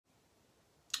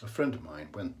A friend of mine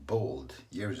went bald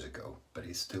years ago, but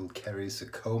he still carries a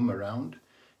comb around.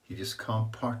 He just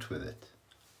can't part with it.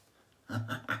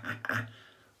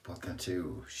 Welcome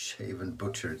to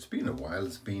Shave&Butcher. It's been a while.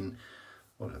 It's been,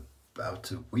 what, about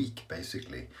a week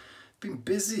basically. Been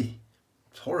busy.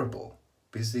 It's horrible.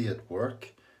 Busy at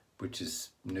work, which is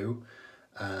new,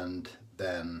 and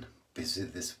then busy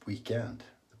this weekend,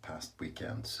 the past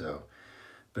weekend. So,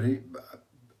 but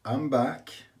I'm back.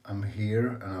 I'm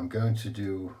here, and I'm going to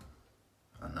do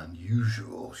an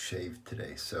unusual shave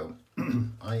today. So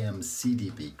I am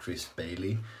CDB Chris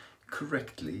Bailey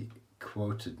correctly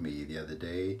quoted me the other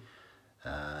day,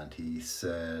 and he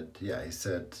said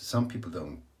some people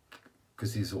don't,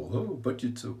 because he's all, oh,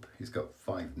 budget soap, he's got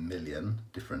 5 million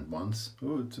different ones,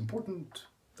 oh, it's important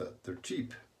that they're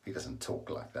cheap. He doesn't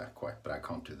talk like that quite, but I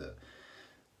can't do the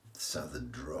southern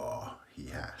draw he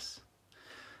has.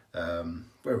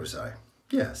 Where was I?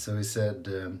 Yeah, so he said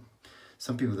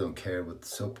some people don't care what the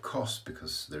soap costs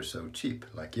because they're so cheap,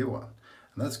 like Johan.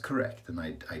 And that's correct, and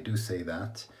I do say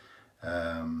that.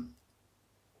 The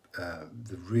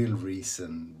real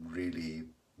reason really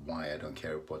why I don't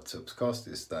care what soaps cost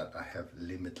is that I have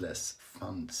limitless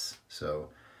funds. So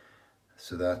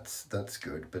that's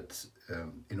good. But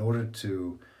in order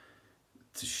to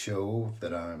show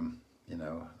that I'm,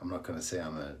 I'm not going to say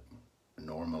I'm a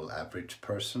normal average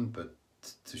person, but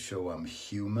to show I'm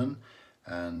human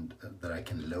and that I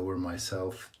can lower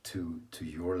myself to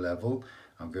your level,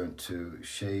 I'm going to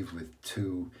shave with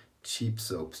 2 cheap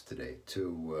soaps today.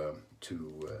 Two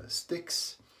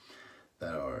sticks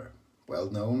that are well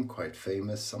known, quite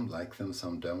famous. Some like them,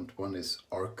 some don't. One is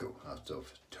Arko out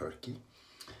of Turkey,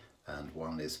 and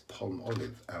one is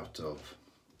Palmolive out of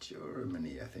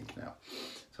Germany, I think now.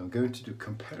 So I'm going to do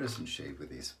comparison shave with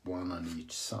these, one on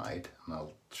each side, and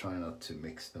I'll try not to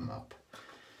mix them up.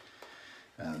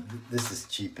 This is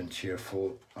cheap and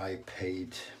cheerful. I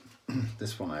paid,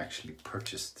 this one I actually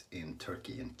purchased in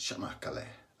Turkey, in Çanakkale.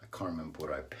 I can't remember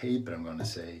what I paid, but I'm going to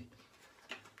say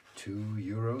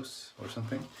 €2 or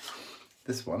something.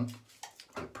 This one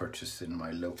I purchased in my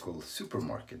local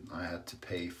supermarket. I had to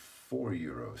pay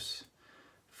 €4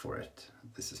 for it.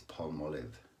 This is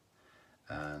Palmolive,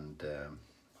 and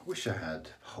I wish I had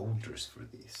holders for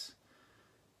these.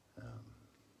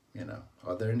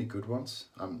 Are there any good ones?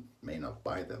 I may not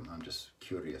buy them. I'm just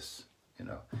curious,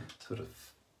 sort of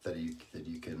that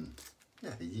you can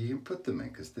put them in,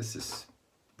 because this is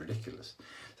ridiculous.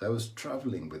 So I was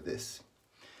traveling with this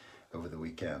over the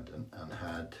weekend and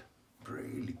had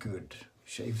really good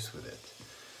shaves with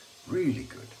it. Really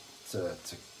good. It's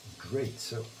a great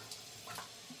soap.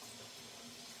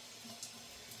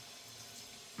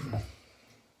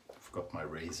 Forgot my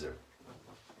razor.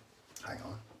 Hang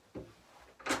on.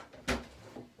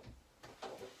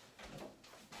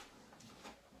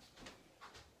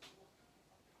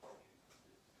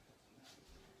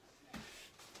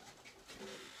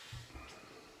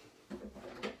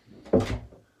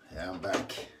 I'm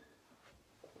back.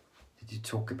 Did you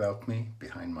talk about me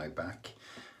behind my back?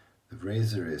 The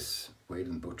razor is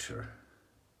Shave&Butcher.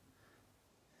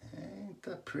 Ain't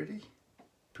that pretty?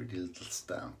 Pretty little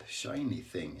stamp, shiny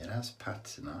thing. It has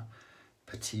patina.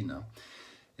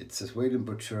 It says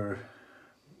Shave&Butcher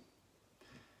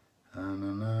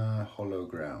and hollow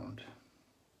ground.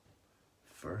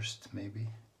 First, maybe?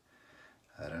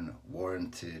 I don't know.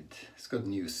 Warranted. It's got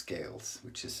new scales,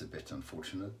 which is a bit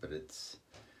unfortunate, but it's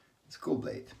a cool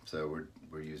blade, so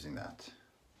we're using that.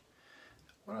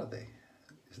 What are they?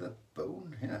 Is that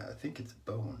bone? Yeah, I think it's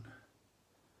bone.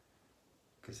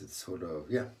 Because it's sort of,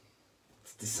 yeah,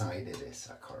 it's decided is,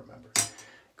 I can't remember.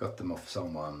 Got them off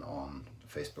someone on the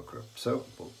Facebook group. So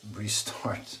we'll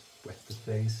restart with the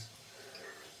face.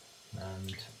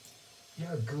 And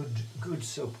yeah, good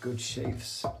soap, good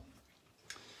shaves. I'm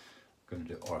gonna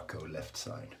do Arko left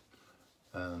side.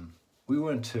 We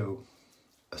went to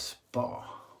a spa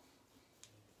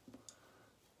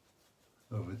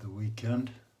over the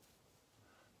weekend.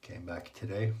 Came back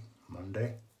today,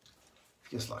 Monday.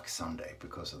 Feels like Sunday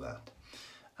because of that.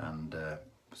 And it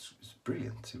was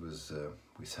brilliant. It was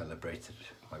we celebrated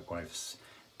my wife's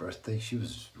birthday. She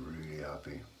was really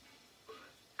happy.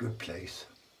 Good place.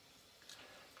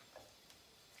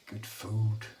 Good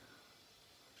food.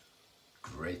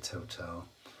 Great hotel.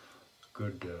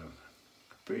 Good,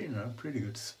 pretty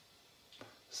good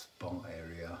spa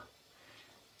area.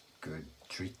 Good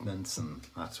treatments and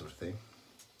that sort of thing.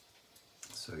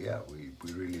 So yeah, we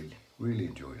really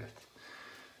enjoyed it.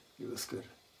 It was good.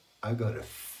 I got a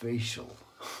facial,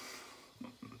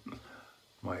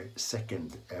 my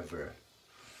second ever.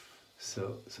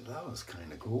 So that was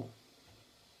kind of cool.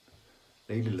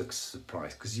 Lady looks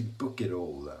surprised because you book it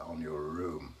all on your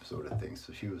room sort of thing.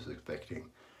 So she was expecting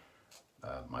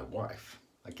my wife,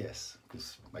 I guess,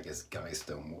 because I guess guys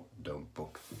don't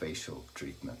book facial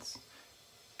treatments.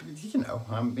 But, you know,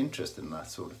 I'm interested in that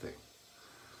sort of thing,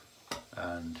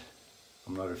 and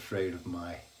I'm not afraid of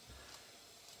my,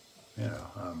 you know,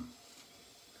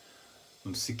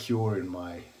 I'm secure in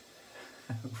my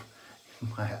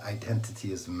my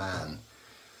identity as a man.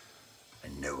 I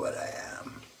know what I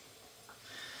am.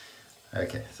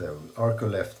 Okay, so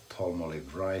Arko left,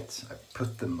 Palmolive right. I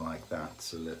put them like that.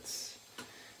 So let's.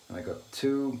 And I got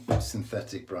 2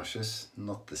 synthetic brushes,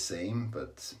 not the same,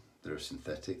 but they're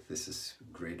synthetic. This is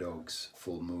Grey Dog's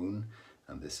Full Moon,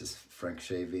 and this is Frank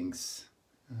Shaving's,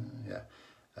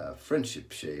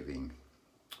 Friendship Shaving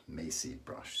Macy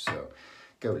brush. So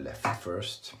go left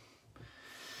first.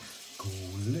 Go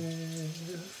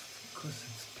left, because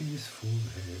it's peaceful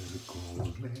here. Go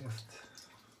left.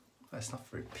 It's not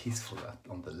very peaceful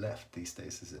on the left these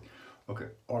days, is it? Okay,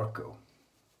 Arko.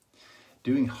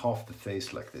 Doing half the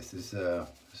face like this is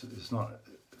not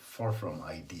far from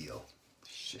ideal.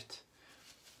 Shit.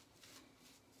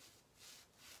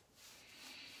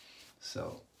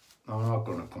 So I'm not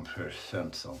going to compare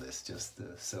scents on this, just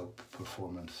the soap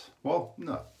performance. Well,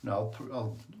 no,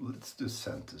 let's do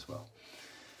scent as well.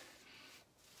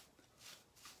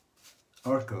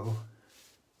 Arko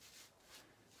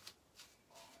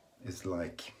is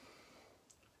like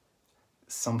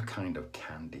some kind of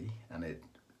candy, and it's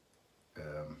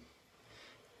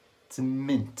a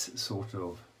mint sort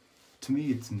of. To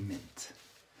me, it's mint.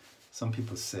 Some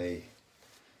people say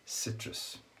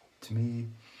citrus. To me,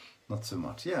 not so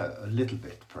much. Yeah, a little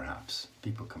bit perhaps.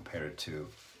 People compare it to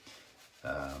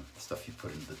stuff you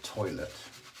put in the toilet,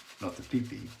 not the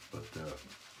pee-pee, but the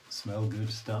smell good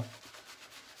stuff.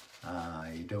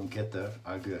 You don't get that.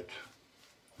 I get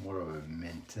more of a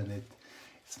mint, and it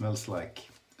smells like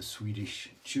a Swedish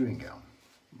chewing gum.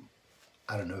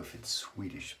 I don't know if it's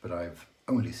Swedish, but I've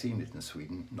only seen it in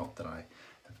Sweden. Not that I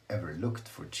have ever looked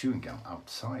for chewing gum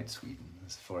outside Sweden,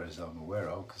 as far as I'm aware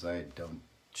of, because I don't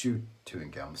chew chewing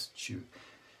gums.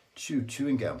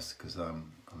 Chewing gums because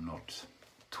I'm not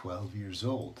 12 years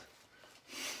old.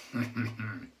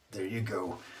 There you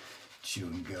go,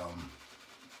 chewing gum.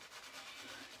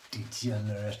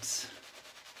 Degenerates.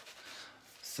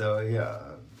 So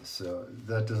yeah, so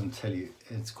that doesn't tell you.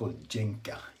 It's called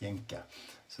Jenka.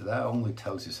 So that only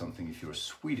tells you something if you're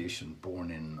Swedish and born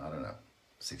in, I don't know,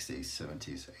 60s,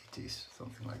 70s, 80s,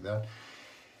 something like that.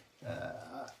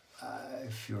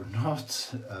 If you're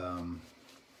not,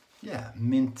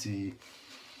 minty,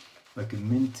 like a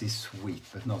minty sweet,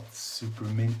 but not super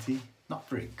minty. Not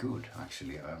very good,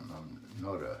 actually. I'm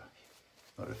not a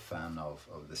fan of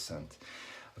the scent.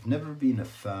 I've never been a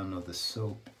fan of the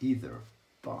soap either,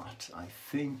 but I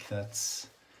think that's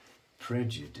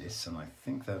prejudice, and I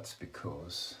think that's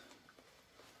because,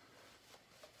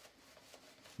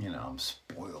 you know, I'm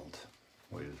spoiled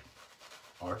with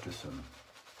artisan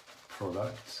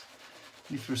products.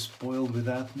 If you're spoiled with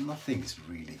that, nothing's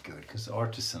really good, because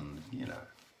artisan, you know,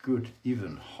 good,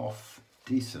 even half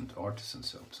decent artisan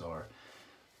soaps are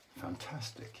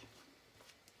fantastic.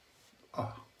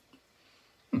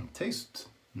 Tastes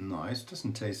nice,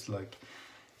 doesn't taste like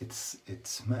it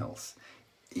smells.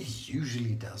 It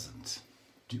usually doesn't.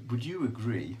 Would you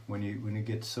agree when you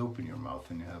get soap in your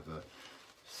mouth and you have a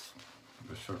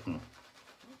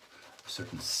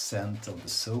certain scent of the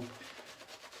soap,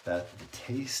 that the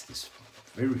taste is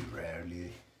very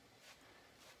rarely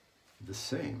the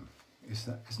same?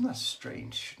 Isn't that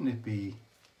strange? Shouldn't it be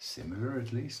similar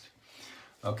at least?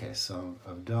 Okay, so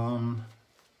I've done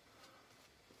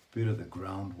a bit of the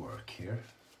groundwork here.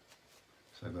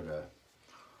 So I got a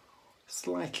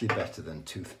slightly better than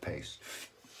toothpaste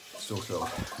sort of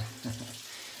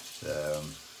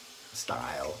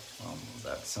style on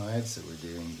that side. So we're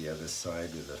doing the other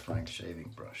side with a Frank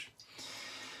shaving brush.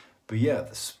 But yeah,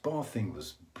 the spa thing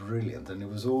was brilliant, and it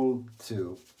was all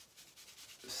to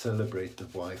celebrate the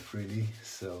wife, really.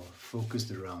 So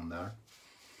focused around that.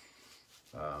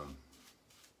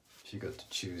 She got to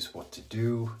choose what to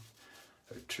do,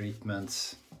 her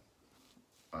treatments,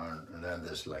 and then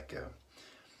there's like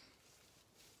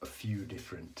a few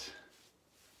different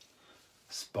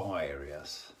spa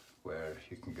areas where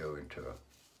you can go into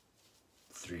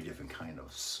 3 different kind of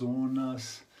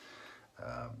saunas,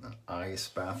 an ice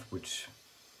bath, which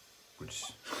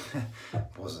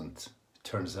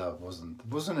turns out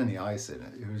wasn't any ice in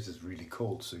it. It was just really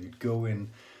cold. So you'd go in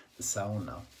the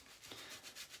sauna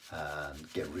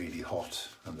and get really hot,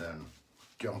 and then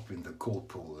jump in the cold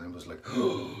pool, and it was like,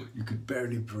 oh, you could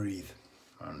barely breathe.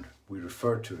 And we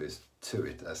referred to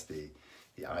it as the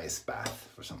ice bath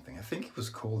or something. I think it was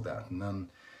called that. And then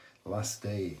Last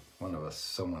day,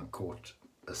 someone caught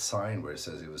a sign where it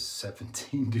says it was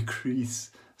 17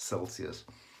 degrees Celsius,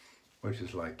 which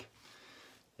is like,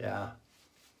 yeah,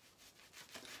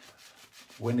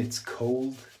 when it's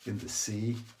cold in the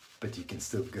sea, but you can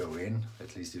still go in,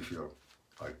 at least if you're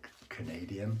like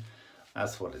Canadian,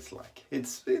 that's what it's like.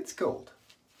 It's cold.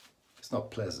 It's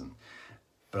not pleasant.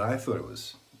 But I thought it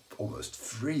was almost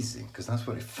freezing, because that's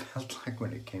what it felt like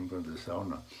when it came from the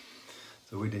sauna.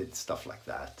 So we did stuff like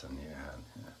that, and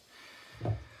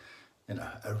you know,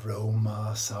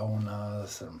 aroma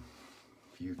saunas and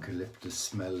eucalyptus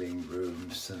smelling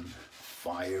rooms and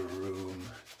fire room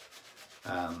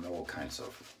and all kinds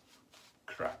of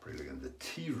crap really. And the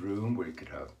tea room where you could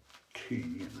have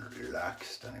tea and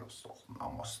relaxed, and it was all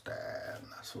namaste and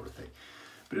that sort of thing.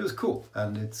 But it was cool,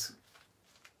 and it's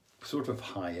sort of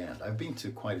high end. I've been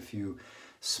to quite a few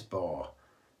spa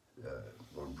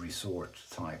or resort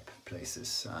type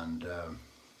places, and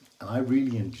I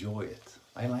really enjoy it.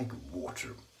 I like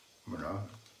water, you know.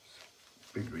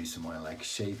 Big reason why I like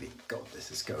shaving. God, this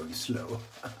is going slow.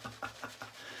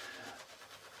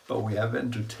 But we have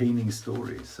entertaining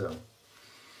stories, so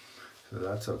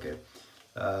that's okay.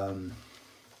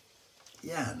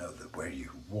 Yeah, no, where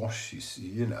you wash,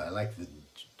 you know, I like the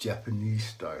Japanese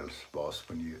style spas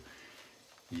when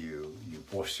you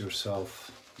wash yourself,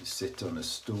 you sit on a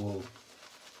stool,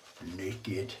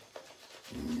 naked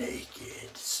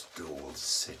stool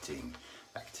sitting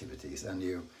activities, and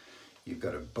you've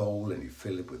got a bowl and you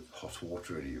fill it with hot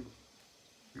water and you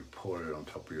pour it on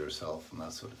top of yourself and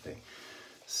that sort of thing.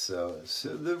 So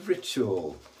the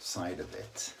ritual side of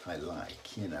it I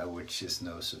like, you know, which is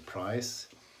no surprise,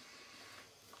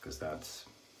 because that's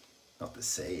not the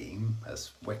same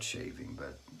as wet shaving,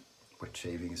 but wet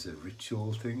shaving is a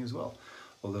ritual thing as well.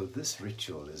 Although this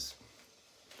ritual is,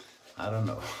 I don't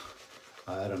know.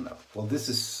 Well, this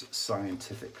is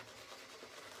scientific.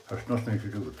 It has nothing to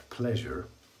do with pleasure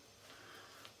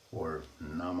or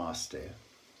namaste.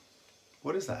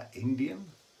 What is that,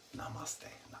 Indian? Namaste.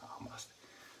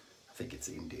 I think it's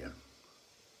Indian.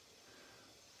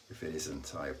 If it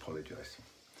isn't, I apologize.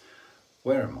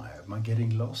 Where am I? Am I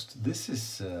getting lost? This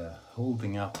is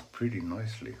holding up pretty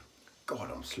nicely.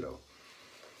 God, I'm slow.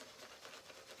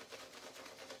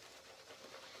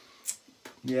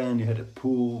 Yeah, and you had a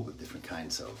pool with different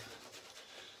kinds of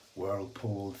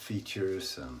whirlpool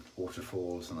features and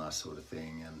waterfalls and that sort of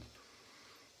thing, and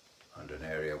an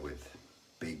area with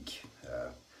big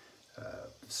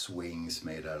swings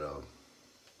made out of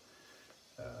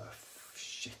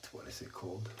what is it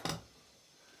called?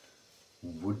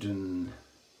 Wooden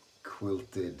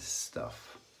quilted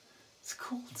stuff. It's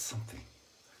called something.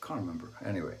 I can't remember.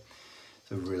 Anyway,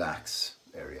 so relax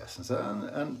areas, and so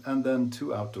and then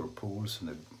 2 outdoor pools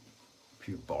and a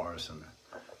few bars and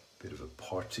a bit of a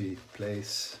party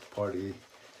place, part of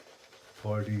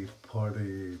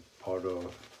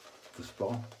the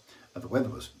spa. And the weather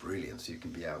was brilliant, so you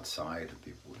can be outside and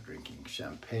people were drinking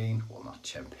champagne. Well, not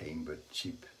champagne, but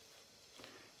cheapest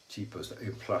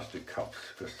in plastic cups,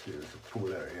 because there's a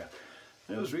pool area.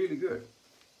 And it was really good.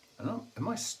 Am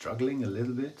I struggling a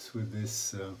little bit with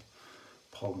this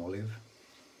Palmolive?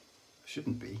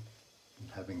 Shouldn't be. I'm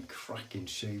having cracking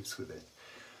shaves with it.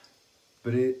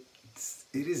 But it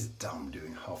is dumb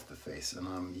doing half the face, and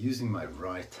I'm using my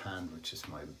right hand, which is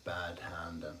my bad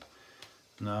hand, and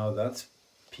now that's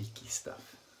peaky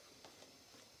stuff.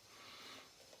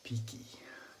 Peaky.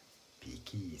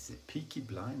 Is it Peaky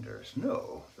Blinders?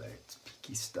 No, it's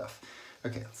peaky stuff.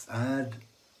 Okay, let's add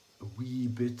a wee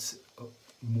bit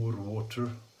more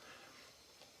water.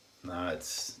 Now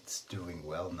it's doing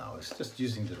well now. It's just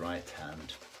using the right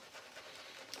hand.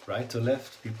 Right or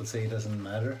left, people say it doesn't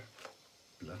matter.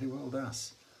 Bloody well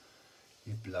does.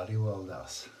 It bloody well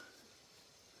does.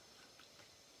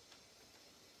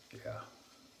 Yeah,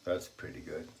 that's pretty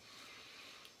good.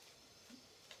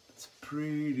 It's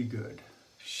pretty good.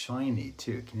 Shiny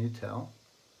too, can you tell?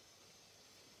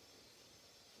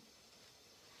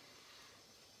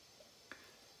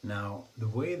 Now, the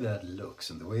way that looks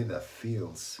and the way that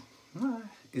feels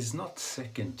is not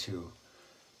second to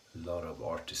a lot of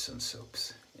artisan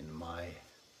soaps, in my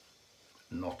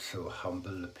not so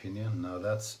humble opinion. Now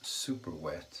that's super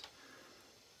wet,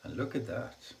 and look at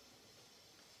that.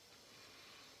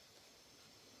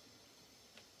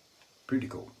 Pretty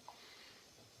cool.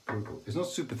 Pretty cool. It's not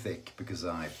super thick because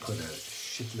I put a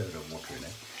shitload of water in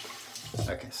it.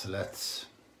 Okay, so let's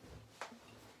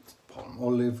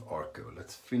Palmolive Arko.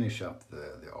 Let's finish up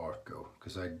the Arko,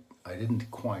 because I didn't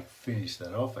quite finish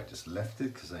that off. I just left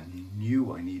it because I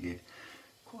knew I needed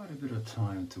quite a bit of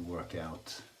time to work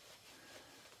out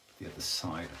the other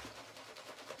side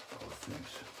of things.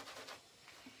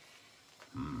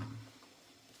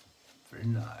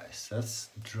 very nice. That's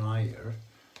drier,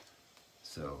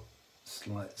 so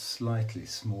slightly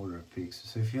smaller peaks.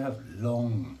 So if you have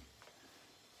long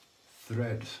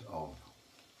threads of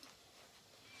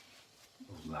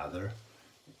lather,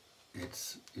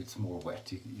 it's more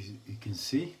wet. You can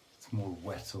see it's more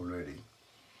wet already.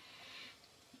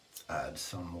 Add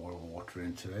some more water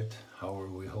into it. How are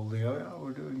we holding? Oh yeah,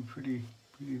 we're doing pretty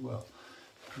well.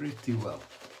 Pretty well.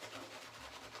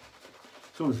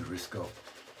 There's always a risk of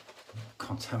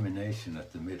contamination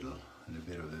at the middle and a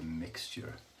bit of a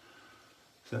mixture.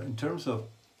 So in terms of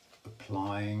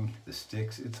applying the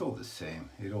sticks, it's all the same.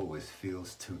 It always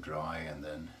feels too dry, and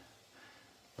then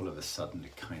all of a sudden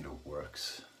it kind of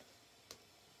works.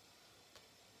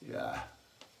 Yeah,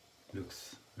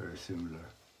 looks very similar.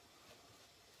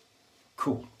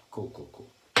 Cool.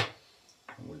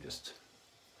 And we'll just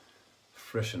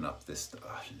freshen up this.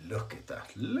 Look at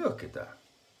that.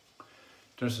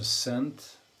 There's a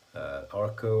scent,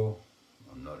 Arko,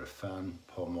 I'm not a fan.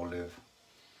 Palmolive,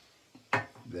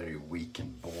 very weak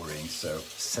and boring. So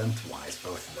scent-wise,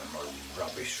 both of them are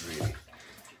rubbish,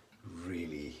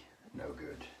 really no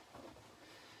good.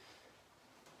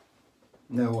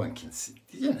 No one can see,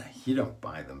 you don't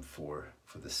buy them for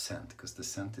the scent, because the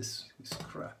scent is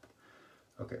crap.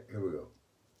 Okay, here we go.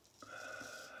 I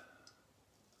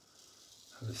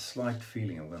have a slight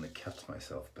feeling I'm going to cut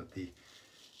myself, but the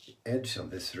edge on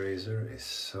this razor is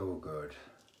so good.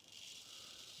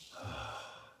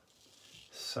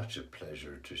 Such a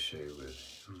pleasure to shave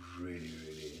with, really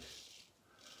is.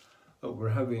 Oh, we're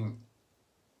having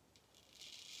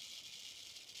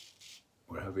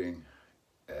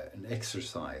an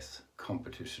exercise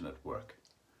competition at work.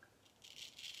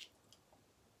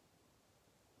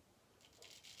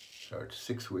 Starts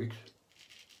 6 weeks,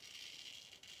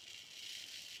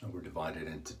 and we're divided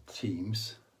into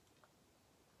teams.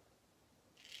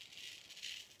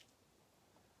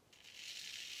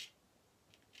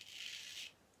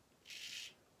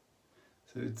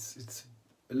 So it's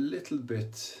a little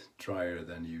bit drier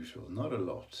than usual, not a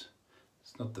lot.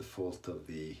 It's not the fault of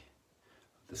the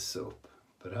soap,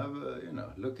 but have a,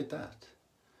 look at that.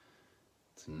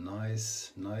 It's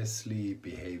a nicely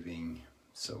behaving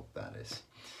soap, that is.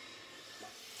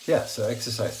 Yeah, so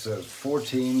exercise, so 4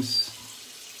 teams,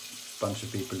 bunch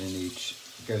of people in each.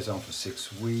 It goes on for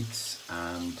 6 weeks,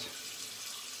 and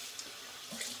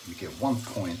you get 1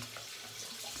 point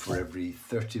for every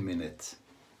 30-minute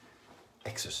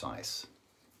exercise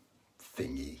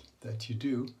thingy that you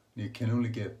do. You can only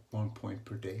get 1 point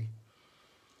per day.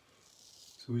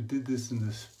 So we did this in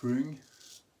the spring,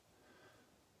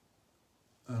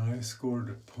 and I scored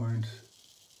a point,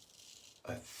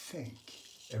 I think,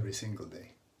 every single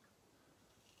day.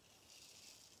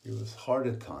 It was hard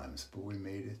at times, but we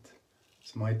made it.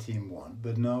 So my team won,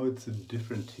 but now it's a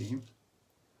different team.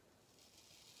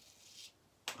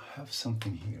 I have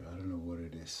something here, I don't know what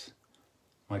it is.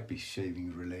 Might be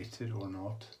shaving related or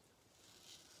not.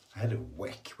 I had a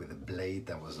whack with a blade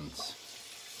that wasn't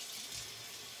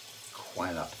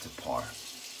quite up to par.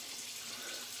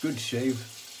 Good shave,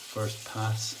 first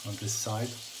pass on this side.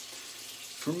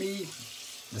 For me,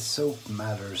 the soap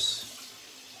matters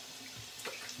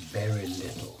very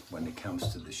little when it comes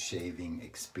to the shaving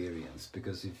experience,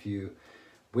 because if you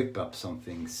whip up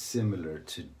something similar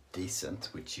to decent,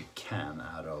 which you can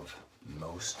out of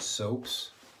most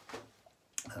soaps,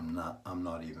 I'm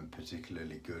not even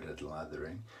particularly good at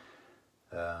lathering.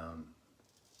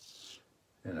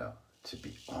 To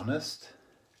be honest,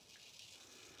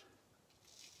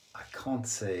 I can't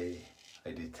say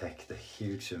I detect a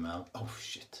huge amount. Oh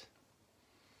shit!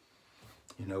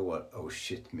 You know what oh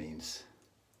shit means?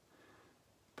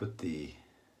 Put the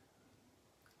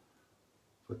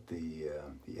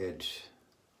edge,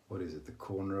 what is it, the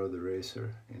corner of the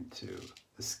razor into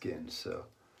the skin, so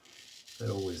that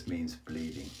always means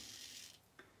bleeding.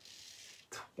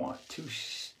 Two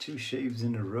shaves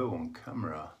in a row on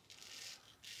camera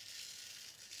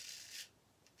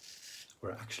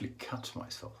where I actually cut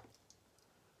myself.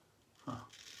 Huh.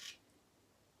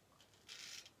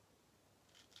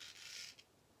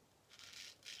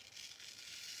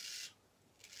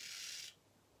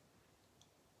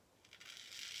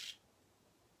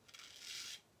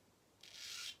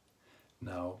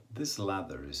 Now, this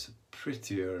lather is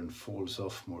prettier and falls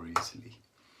off more easily.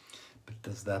 But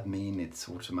does that mean it's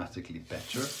automatically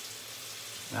better?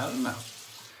 I don't know.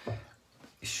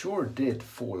 It sure did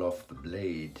fall off the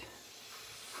blade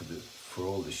for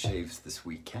all the shaves this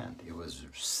weekend. It was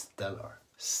stellar.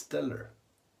 Strologanov.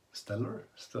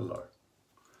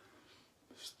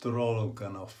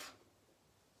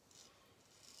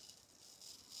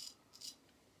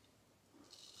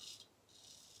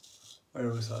 Where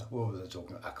was I? What was I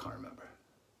talking about? I can't remember.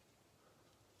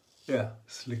 Yeah,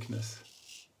 slickness.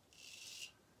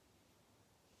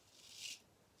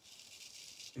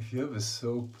 If you have a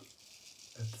soap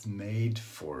that's made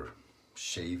for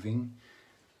shaving,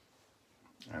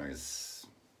 as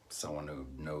someone who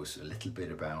knows a little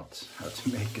bit about how to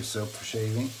make a soap for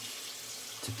shaving,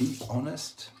 to be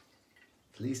honest,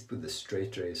 at least with the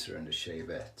straight razor and the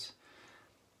shavette,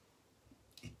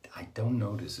 I don't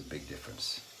notice a big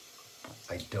difference.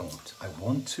 I don't. I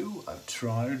want to. I've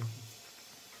tried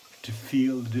to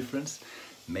feel the difference.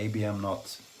 Maybe I'm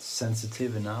not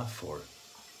sensitive enough or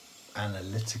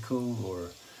analytical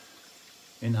or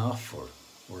enough, or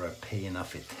I pay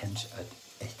enough attention.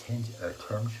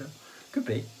 Could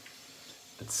be.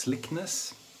 But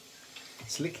slickness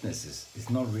is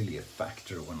not really a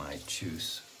factor when I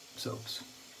choose soaps.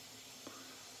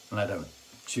 And I don't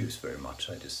choose very much,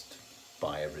 I just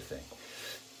buy everything.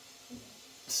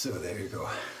 So there you go.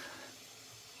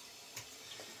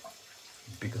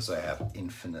 Because I have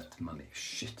infinite money.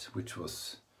 Shit,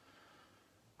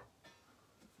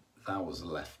 that was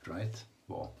left, right?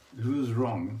 Well, if it was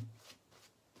wrong,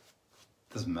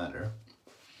 doesn't matter.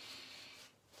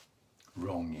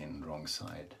 Wrong in, wrong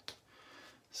side.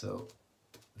 So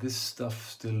this stuff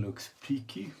still looks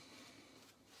peaky.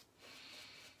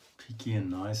 Peaky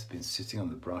and nice. Been sitting on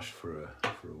the brush for a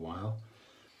while.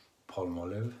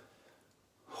 Palmolive.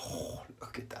 Oh,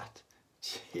 look at that.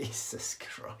 Jesus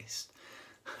Christ.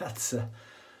 That's a...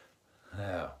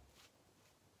 I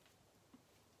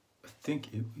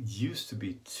think it used to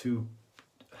be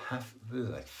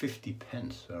like 50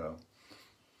 pence, or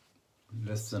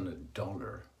less than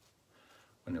 $1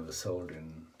 when it was sold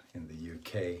in the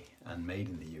UK and made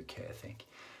in the UK, I think.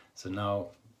 So now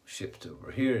shipped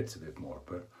over here, it's a bit more,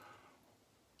 but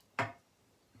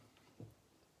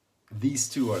these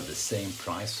two are the same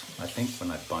price, I think,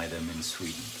 when I buy them in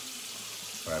Sweden,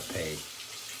 where I pay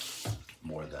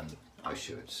more than I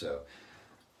should. So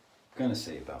I'm gonna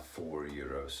say about €4,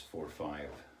 $4 or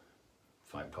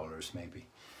 $5 maybe.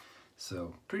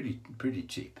 So pretty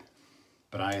cheap.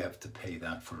 But I have to pay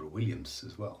that for a Williams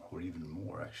as well, or even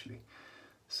more actually.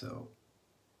 So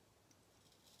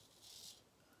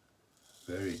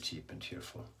very cheap and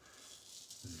cheerful.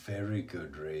 Very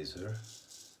good razor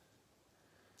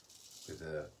with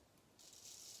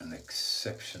an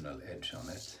exceptional edge on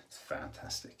it. It's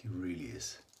fantastic, it really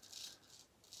is.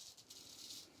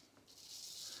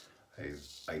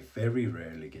 I very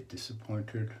rarely get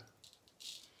disappointed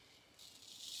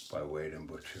by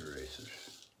Shave&Butcher razors.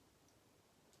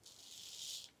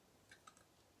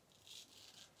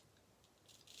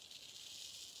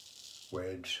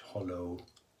 Wedge, hollow,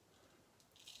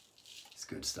 it's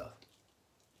good stuff.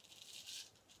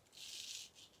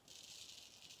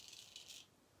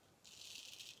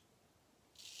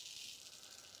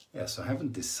 Yeah, so I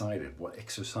haven't decided what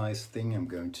exercise thing I'm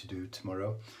going to do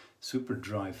tomorrow. Super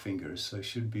dry fingers, so I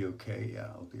should be okay. Yeah,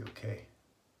 I'll be okay.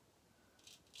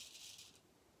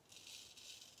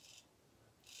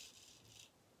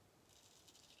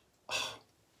 Oh,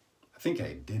 I think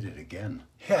I did it again.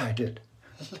 Yeah, I did.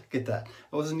 Look at that.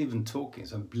 I wasn't even talking,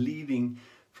 so I'm bleeding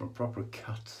from proper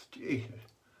cuts. Jeez.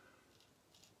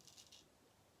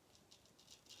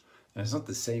 And it's not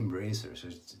the same razor, so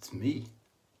it's me.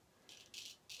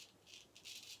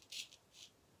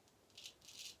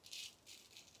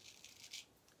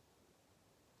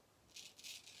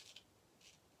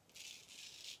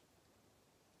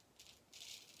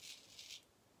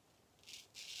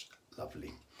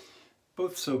 Lovely.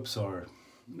 Both soaps are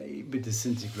maybe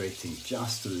disintegrating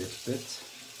just a little bit,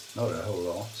 not a whole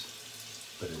lot,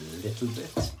 but a little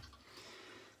bit.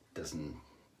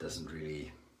 Doesn't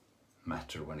really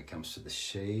matter when it comes to the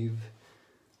shave,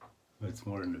 but it's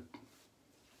more in a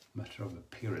matter of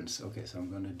appearance. Okay, so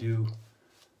I'm gonna do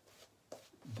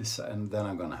this, and then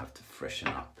I'm gonna have to freshen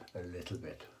up a little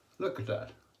bit. Look at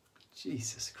that.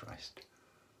 Jesus Christ.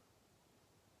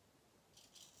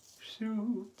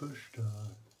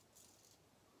 Superstar.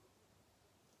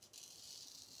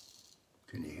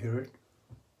 Can you hear it?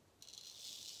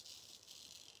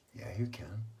 Yeah, you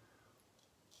can.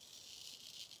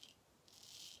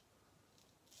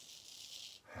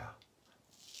 Yeah.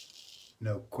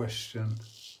 No question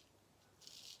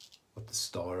what the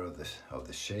star of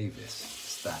the shave is.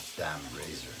 It's that damn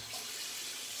razor.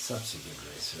 Such a good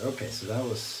razor. Okay, so that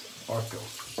was Arko.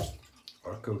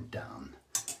 Arko down.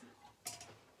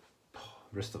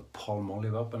 Rest of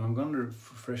Palmolive up, and I'm going to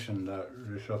freshen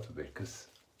this up a bit because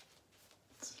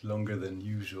it's longer than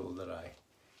usual that I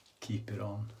keep it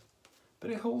on.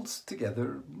 But it holds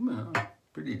together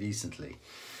pretty decently.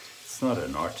 It's not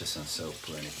an artisan soap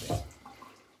or anything.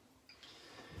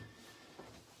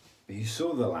 you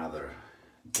saw the lather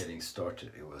getting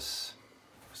started. It was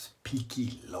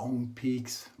peaky, long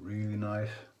peaks, really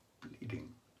nice, bleeding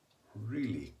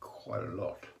really quite a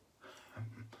lot.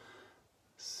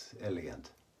 It's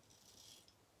elegant.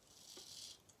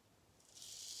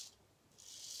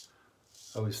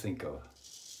 I always think of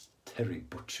Terry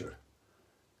Butcher,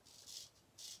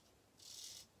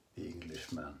 the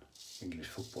Englishman, English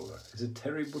footballer. Is it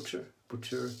Terry Butcher?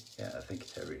 Butcher? Yeah, I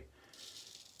think Terry.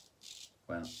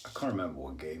 Well, I can't remember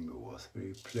what game it was, but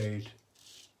he played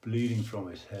bleeding from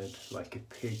his head like a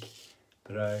pig.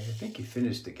 But I think he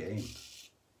finished the game.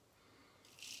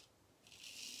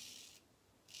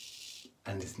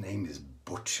 And his name is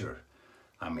Butcher.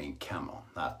 I mean, come on,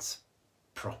 that's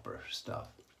proper stuff.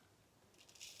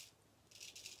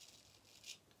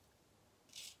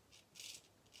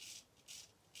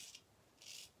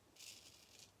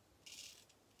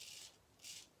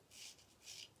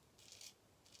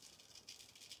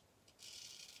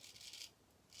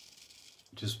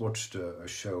 Just watched a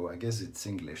show, I guess it's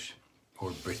English or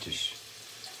British.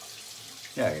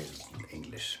 Yeah,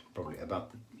 English, probably, about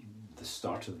the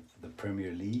start of the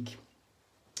Premier League.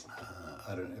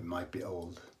 I don't know, it might be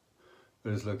old.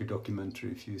 But it's like a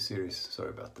documentary, a few series. Sorry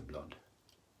about the blood.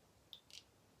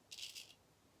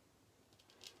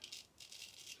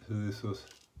 So this was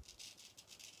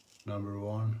number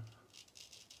 1.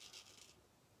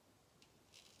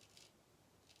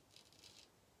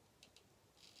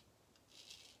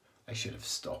 I should have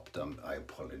stopped them, I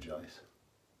apologize.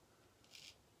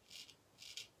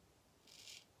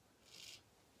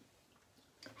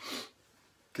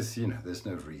 Because, you know, there's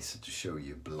no reason to show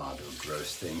you blood or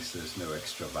gross things. There's no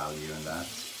extra value in that.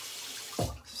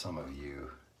 Some of you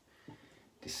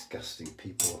disgusting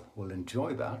people will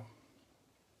enjoy that.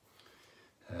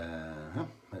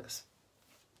 There's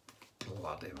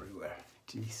blood everywhere,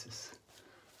 Jesus.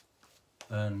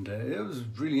 And it was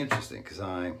really interesting because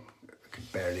I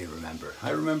could barely remember. I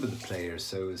remember the players,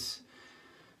 so it was,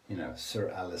 you know, Sir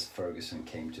Alex Ferguson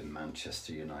came to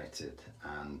Manchester United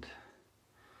and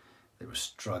they were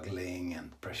struggling and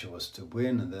the pressure was to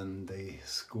win, and then they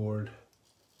scored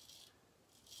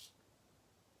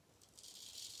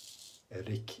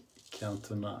Eric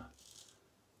Cantona.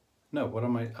 No, what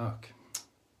am I? Oh,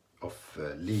 of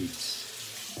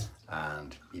Leeds,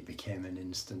 and he became an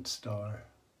instant star.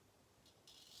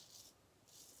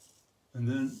 And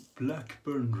then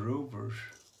Blackburn Rovers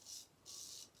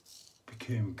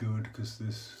became good because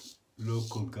this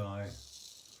local guy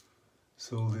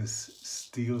sold his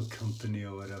steel company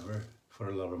or whatever for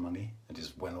a lot of money and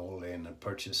just went all in and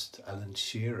purchased Alan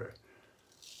Shearer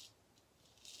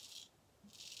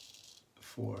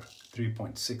for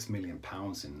 £3.6 million in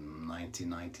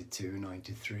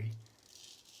 1992-93.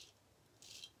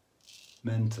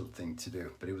 Mental thing to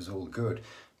do, but it was all good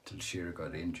till Shearer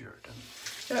got injured. And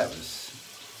yeah, it was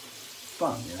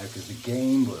fun, you know, because the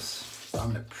game was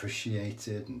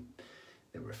unappreciated and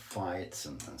there were fights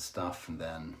and stuff, and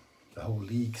then the whole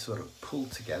league sort of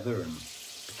pulled together and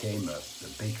became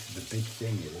the big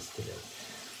thing it is today.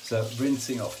 So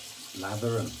rinsing off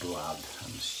lather and blood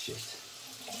and shit.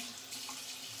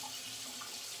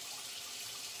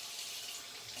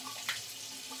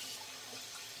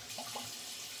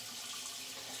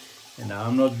 And now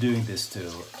I'm not doing this to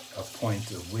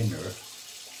appoint a winner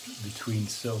between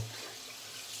soaps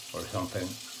or something,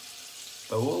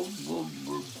 but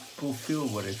we'll feel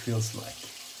what it feels like.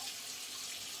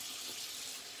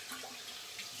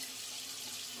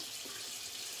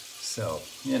 So,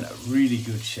 you know, really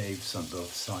good shaves on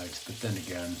both sides, but then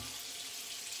again,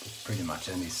 with pretty much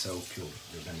any soap you're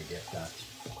going to get that.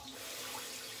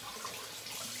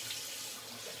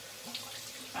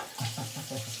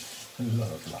 A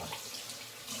lot of blood.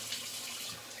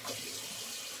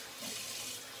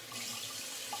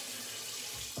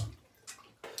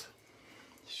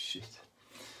 Shit.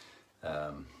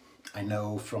 I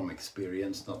know from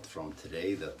experience, not from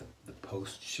today, that the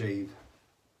post-shave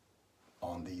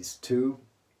on these two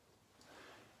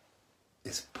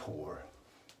is poor.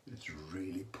 It's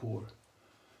really poor.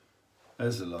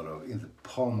 There's a lot of, in the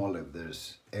Palmolive,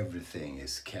 there's everything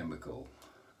is chemical,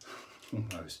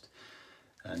 almost.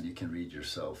 And you can read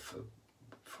yourself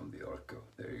from the Arko.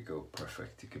 There you go,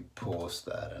 perfect. You can pause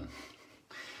that, and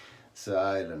so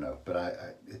I don't know,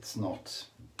 but it's not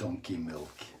donkey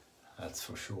milk, that's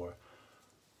for sure.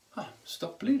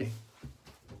 Stop bleeding.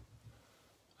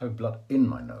 I have blood in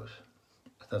my nose.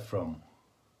 Is that from?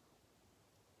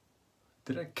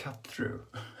 Did I cut through?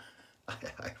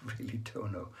 I really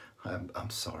don't know. I'm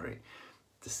sorry.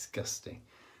 Disgusting.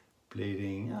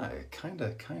 Bleeding. It kind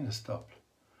of stopped.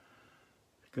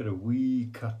 Got a wee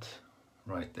cut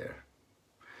right there.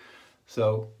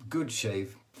 So good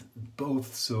shave.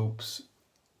 Both soaps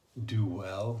do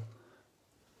well.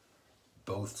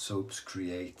 Both soaps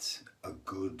create a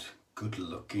good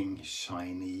looking,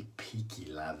 shiny,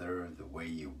 peaky lather the way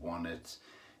you want it.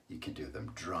 You can do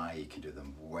them dry, you can do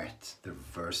them wet. They're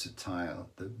versatile.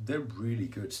 They're really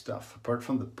good stuff. Apart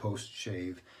from the post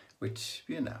shave, which,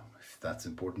 you know, if that's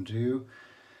important to you,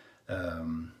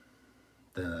 then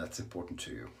that's important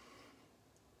to you.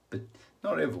 But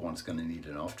not everyone's going to need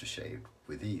an aftershave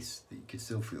with these. You can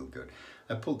still feel good.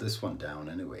 I pulled this one down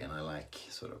anyway, and I like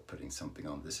sort of putting something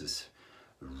on. This is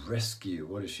Rescue,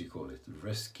 what does she call it?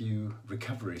 Rescue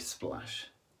Recovery Splash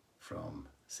from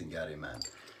Singari Man.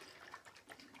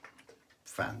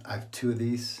 Fan. I have 2 of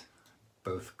these.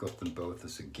 Got them both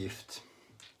as a gift.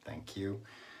 Thank you.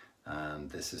 And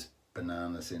this is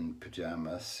Bananas in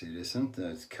Pajamas. It isn't.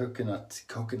 It's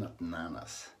coconut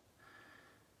nanas.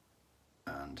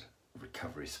 And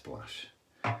Recovery Splash.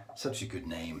 Such a good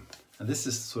name. And this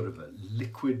is sort of a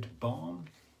liquid balm.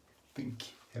 I think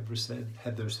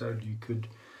Heather said you could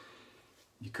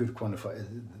quantify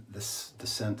the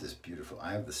scent is beautiful.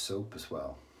 I have the soap as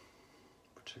well,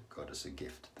 which I got as a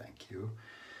gift. Thank you.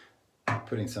 I'm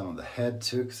putting some on the head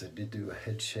too, because I did do a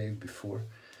head shave before,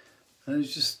 and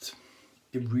it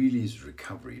really is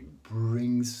recovery. It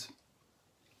brings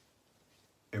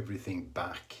everything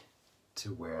back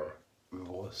to where it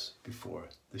was before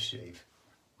the shave,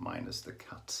 minus the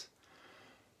cuts.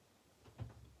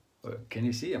 Can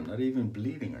you see? I'm not even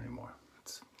bleeding anymore.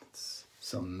 It's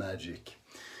some magic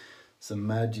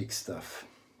stuff.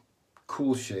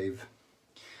 Cool shave.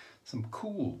 Some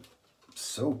cool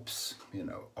soaps. You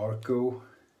know, Arko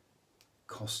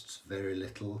costs very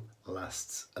little,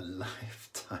 lasts a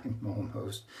lifetime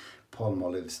almost.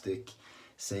 Palmolive stick,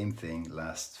 same thing,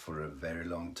 lasts for a very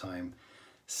long time.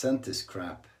 Scent is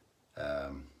crap.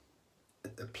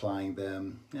 Applying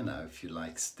them, you know, if you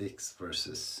like sticks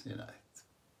versus, you know,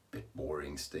 bit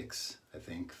boring sticks, I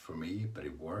think, for me, but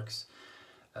it works.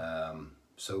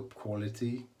 Soap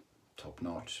quality, top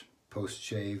notch. Post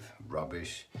shave,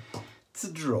 rubbish. It's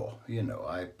a draw, you know.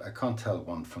 I can't tell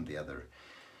one from the other.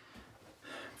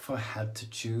 If I had to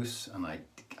choose, and I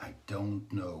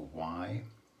don't know why,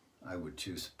 I would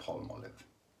choose Palmolive,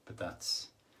 but that's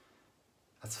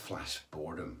flash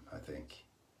boredom, I think,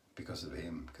 because of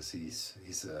him, because he's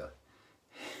a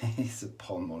he's a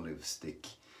Palmolive stick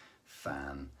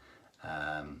fan.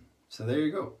 So there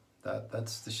you go.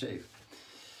 That's the shave.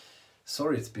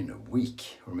 Sorry it's been a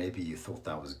week, or maybe you thought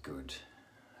that was good.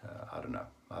 I don't know.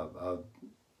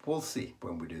 We'll see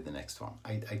when we do the next one.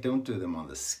 I don't do them on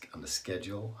the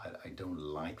schedule. I don't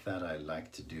like that. I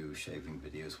like to do shaving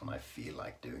videos when I feel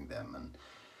like doing them, and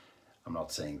I'm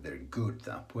not saying they're good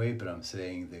that way, but I'm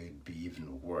saying they'd be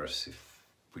even worse if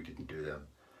we didn't do them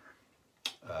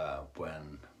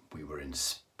when we were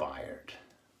inspired,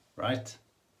 right?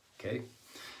 Okay.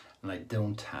 And I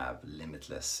don't have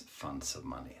limitless funds of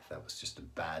money. That was just a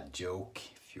bad joke.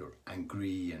 If you're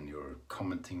angry and you're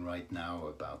commenting right now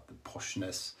about the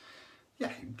poshness,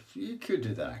 yeah, you could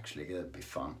do that actually. That'd be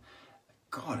fun.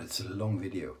 God, it's a long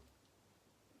video.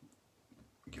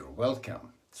 You're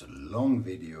welcome. It's a long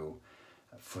video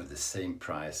for the same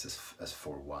price as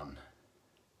for one,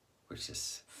 which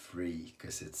is free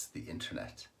because it's the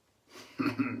internet.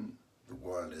 The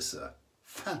world is a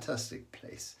fantastic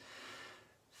place.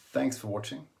 Thanks for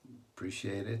watching.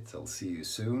 Appreciate it. I'll see you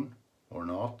soon, or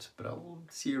not, but I'll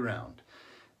see you around.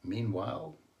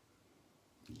 Meanwhile,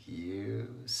 you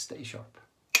stay sharp.